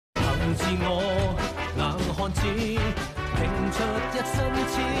自我，硬漢子，拼出一身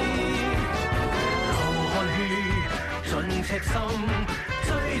刺，流汗血，盡赤心，追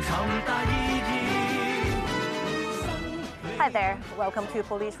尋大意義。Hi there, welcome to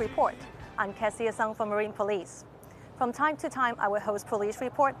Police Report. I'm Cassia Sung from Marine Police. From time to time, I will host Police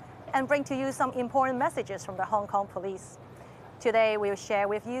Report and bring to you some important messages from the Hong Kong Police. Today, we will share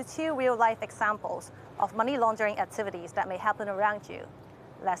with you 2 real-life examples of money laundering activities that may happen around you.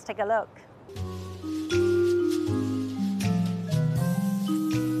 Let's take a look.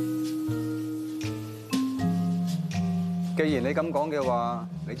 既然你咁講嘅話，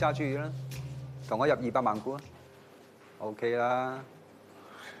你揸主意啦，同我入200萬股啊 ，OK 啦。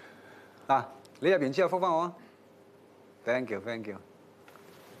嗱，你入完之後覆返我啊。Thank you， thank you。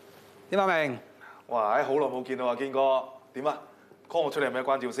點啊明？哇！好耐冇見到啊，堅哥，點啊 ？call 我出嚟有咩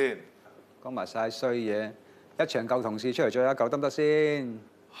關照先？講埋晒衰嘢，一場舊同事出嚟聚一舊得唔得先？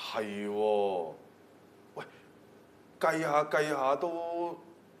係喎，喂，計下都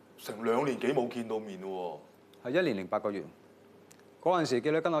成2年幾冇見到面喎。係1年零8個月。嗰陣時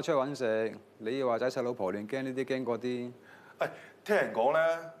叫你跟我出去揾食，你要話仔細老婆亂驚呢啲驚嗰啲。誒，聽人講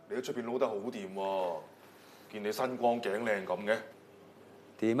咧，你喺出邊撈得好掂喎，見你身光頸靚咁嘅。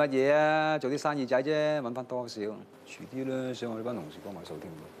掂乜嘢啊？做啲生意仔啫，揾翻多少。遲啲啦，想我呢班同事幫埋手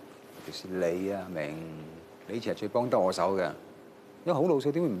添。尤其是你啊，明，你以前係最幫得我手嘅。因為好老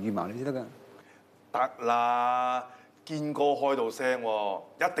實，點會唔預埋你先得㗎？得啦，堅哥開到聲喎，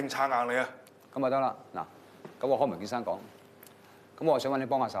一定撐硬你啊！咁就得啦。嗱，咁我開門見山講，咁我想揾你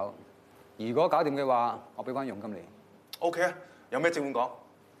幫下手。如果搞掂嘅話，我俾翻佣金你。OK 啊，有咩政府講？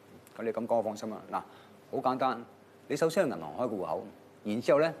咁你咁講我放心啦。嗱，好簡單，你首先去銀行開個戶口，然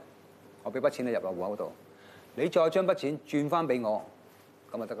之後咧，我俾筆錢你入落戶口度，你再將筆錢轉翻俾我，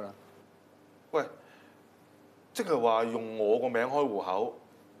咁就得㗎啦。喂，即係話用我個名開戶口，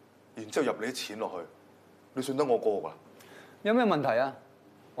然之後入你啲錢落去，你信得我過㗎？有咩問題啊？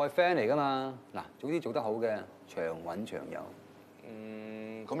我係 friend 嚟㗎嘛。嗱，總之做得好嘅，長揾長有。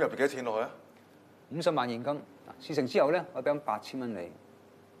咁入邊幾多錢落去啊？50萬現金。嗱，事成之後咧，我俾8000蚊你，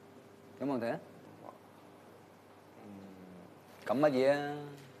有冇問題啊？咁乜嘢啊？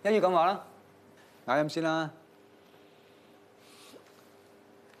一於咁話啦，嗌飲先啦。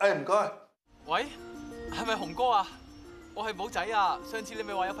唔該。喂，係咪洪哥啊？我係寶仔啊！上次你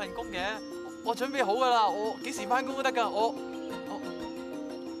咪話有份工嘅，我準備好㗎啦，我幾時返工都得㗎，我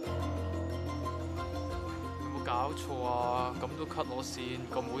有冇搞錯啊？咁都 cut 我線，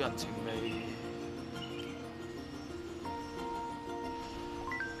咁冇人情味。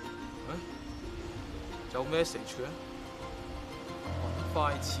有 message 嘅？揾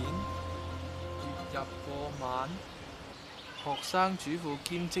快錢，月入過萬。學生主婦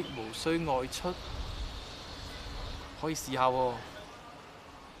兼職無需外出，可以試下喎。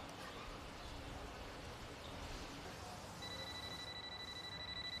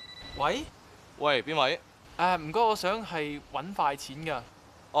喂？喂，邊位？唔該，我想係揾快錢㗎。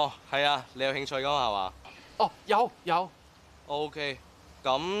哦，係啊，你有興趣㗎嘛係嘛？哦，有。OK，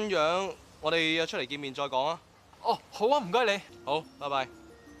咁樣我哋約出嚟見面再講啊。哦，好啊，唔該你。好，拜拜。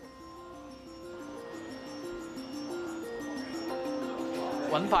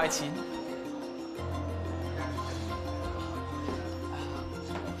揾快錢，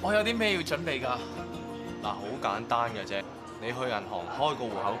我有啲咩要準備㗎？嗱，好簡單嘅啫，你去銀行開個戶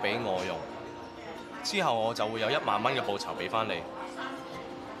口俾我用，之後我就會有1萬蚊嘅報酬俾翻你。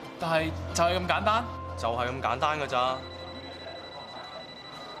但係就係咁簡單？就係咁簡單㗎咋？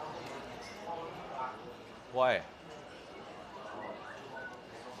喂，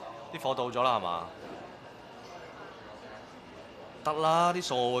啲貨到咗啦係嘛？得啦，啲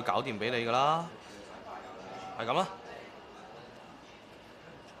數我會搞掂俾你㗎啦，係咁啦。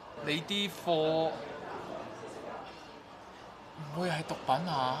你啲貨唔會係毒品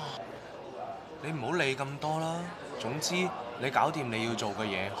啊？你唔好理咁多啦。總之你搞掂你要做嘅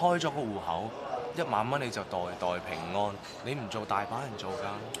嘢，開咗個戶口，1萬蚊你就代代平安。你唔做，大把人做㗎。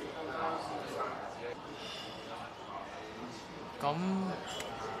咁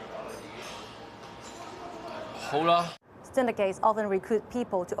好啦。Syndicates often recruit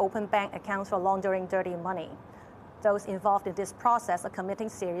people to open bank accounts for laundering dirty money. Those involved in this process are committing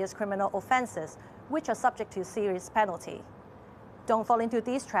serious criminal offenses, which are subject to serious penalty. Don't fall into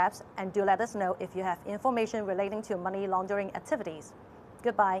these traps, and do let us know if you have information relating to money laundering activities.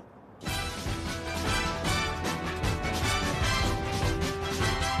 Goodbye.